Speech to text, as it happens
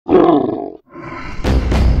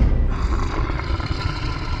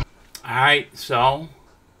Alright, so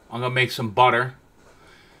I'm gonna make some butter.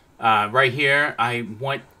 Right here, I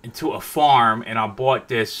went into a farm and I bought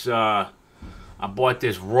this raw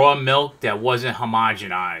milk that wasn't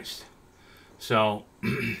homogenized. So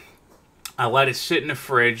I let it sit in the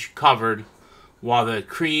fridge covered while the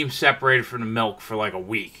cream separated from the milk for like a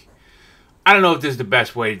week. I don't know if this is the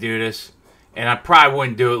best way to do this, and I probably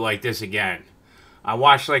wouldn't do it like this again. I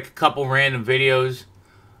watched like a couple random videos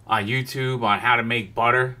on YouTube on how to make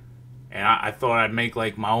butter, and I thought I'd make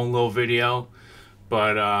like my own little video,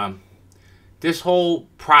 but this whole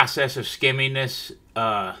process of skimming this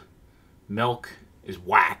milk is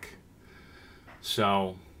whack.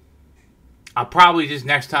 So I'll probably just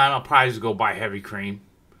next time I'll probably just go buy heavy cream.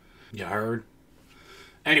 You heard?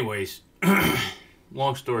 Anyways,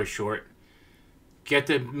 long story short, get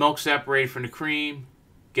the milk separated from the cream.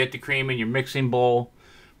 Get the cream in your mixing bowl.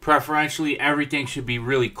 Preferentially, everything should be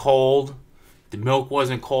really cold. The milk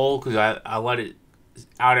wasn't cold because I let it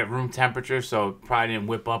out at room temperature, so it probably didn't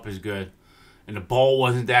whip up as good. And the bowl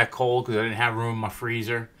wasn't that cold because I didn't have room in my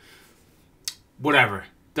freezer. Whatever.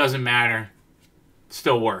 Doesn't matter.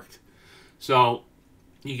 Still worked. So,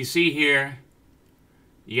 you can see here,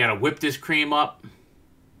 you got to whip this cream up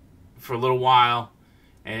for a little while.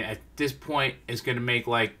 And at this point, it's going to make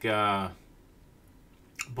like,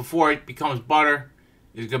 before it becomes butter,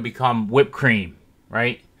 it's going to become whipped cream,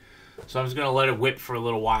 right? So I'm just going to let it whip for a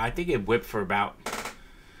little while. I think it whipped for about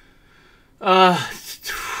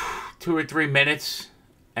 2 or 3 minutes.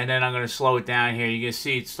 And then I'm going to slow it down here. You can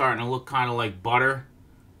see it's starting to look kind of like butter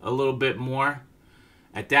a little bit more.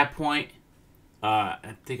 At that point,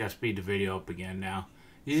 I think I speed the video up again now.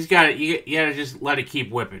 You just got to, you got to just let it keep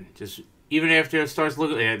whipping. Just even after it starts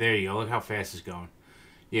looking, yeah, there you go. Look how fast it's going.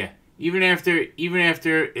 Yeah, even after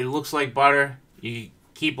it looks like butter, you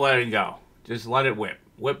keep letting it go. Just let it whip.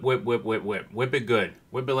 Whip, whip, whip, whip, whip. Whip it good.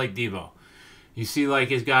 Whip it like Devo. You see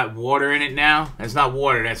like it's got water in it now? That's not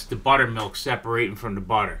water. That's the buttermilk separating from the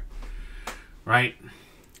butter. Right?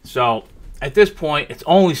 So, at this point, it's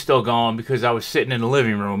only still going because I was sitting in the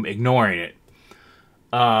living room ignoring it.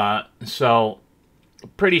 So,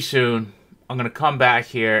 pretty soon, I'm going to come back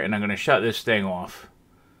here and I'm going to shut this thing off.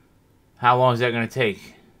 How long is that going to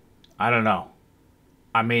take? I don't know.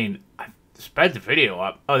 I mean, I sped the video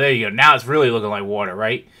up. Oh, there you go. Now it's really looking like water,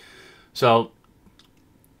 right? So,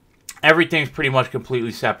 everything's pretty much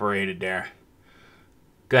completely separated there.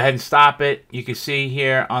 Go ahead and stop it. You can see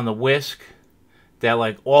here on the whisk that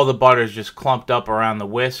like all the butter is just clumped up around the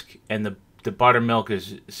whisk and the buttermilk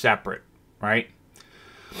is separate, right?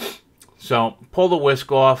 So, pull the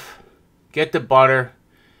whisk off. Get the butter,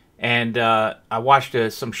 and I watched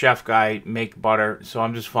some chef guy make butter, so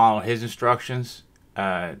I'm just following his instructions,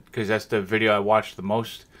 because that's the video I watched the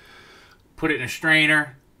most. Put it in a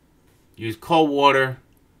strainer, use cold water,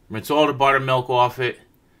 rinse all the buttermilk off it,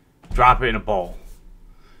 drop it in a bowl.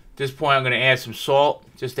 At this point, I'm going to add some salt.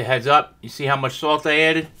 Just a heads up, you see how much salt I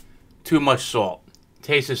added? Too much salt.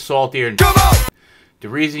 Tastes saltier than the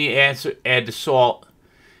reason you add the salt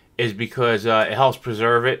is because it helps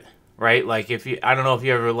preserve it. Right, like if you, I don't know if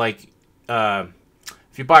you ever like,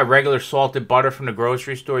 if you buy regular salted butter from the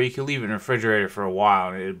grocery store, you can leave it in the refrigerator for a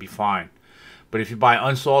while and it'll be fine. But if you buy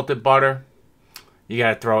unsalted butter, you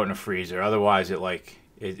gotta throw it in the freezer. Otherwise,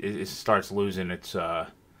 it starts losing its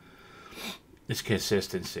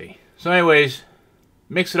consistency. So, anyways,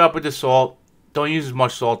 mix it up with the salt. Don't use as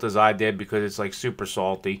much salt as I did because it's like super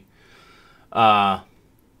salty.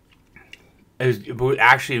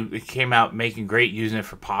 It came out making great using it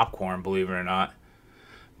for popcorn, believe it or not.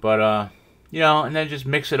 But, you know, and then just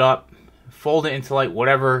mix it up. Fold it into, like,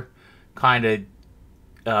 whatever kind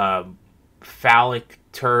of phallic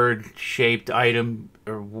turd-shaped item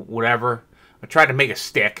or whatever. I tried to make a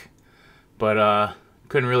stick, but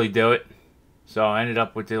couldn't really do it. So I ended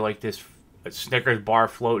up with, like, this Snickers bar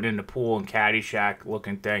floating in the pool and Caddyshack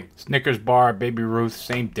looking thing. Snickers bar, Baby Ruth,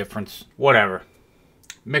 same difference. Whatever.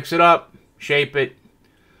 Mix it up. Shape it,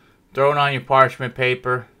 throw it on your parchment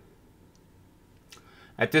paper.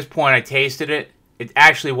 At this point, I tasted it. It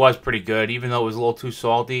actually was pretty good. Even though it was a little too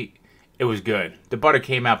salty, it was good. The butter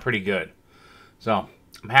came out pretty good. So,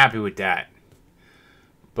 I'm happy with that.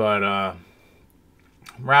 But,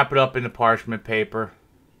 wrap it up in the parchment paper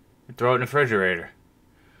and throw it in the refrigerator.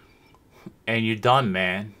 And you're done,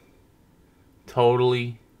 man.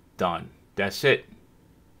 Totally done. That's it.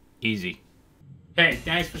 Easy. Hey,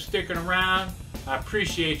 thanks for sticking around. I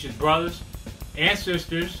appreciate you, brothers and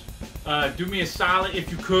sisters. Do me a solid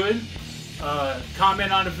if you could.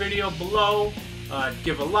 Comment on the video below.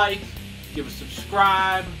 Give a like. Give a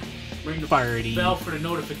subscribe. Ring the bell for the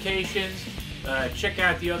notifications. Check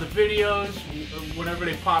out the other videos whenever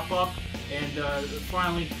they pop up. And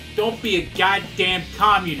finally, don't be a goddamn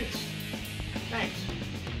communist. Thanks.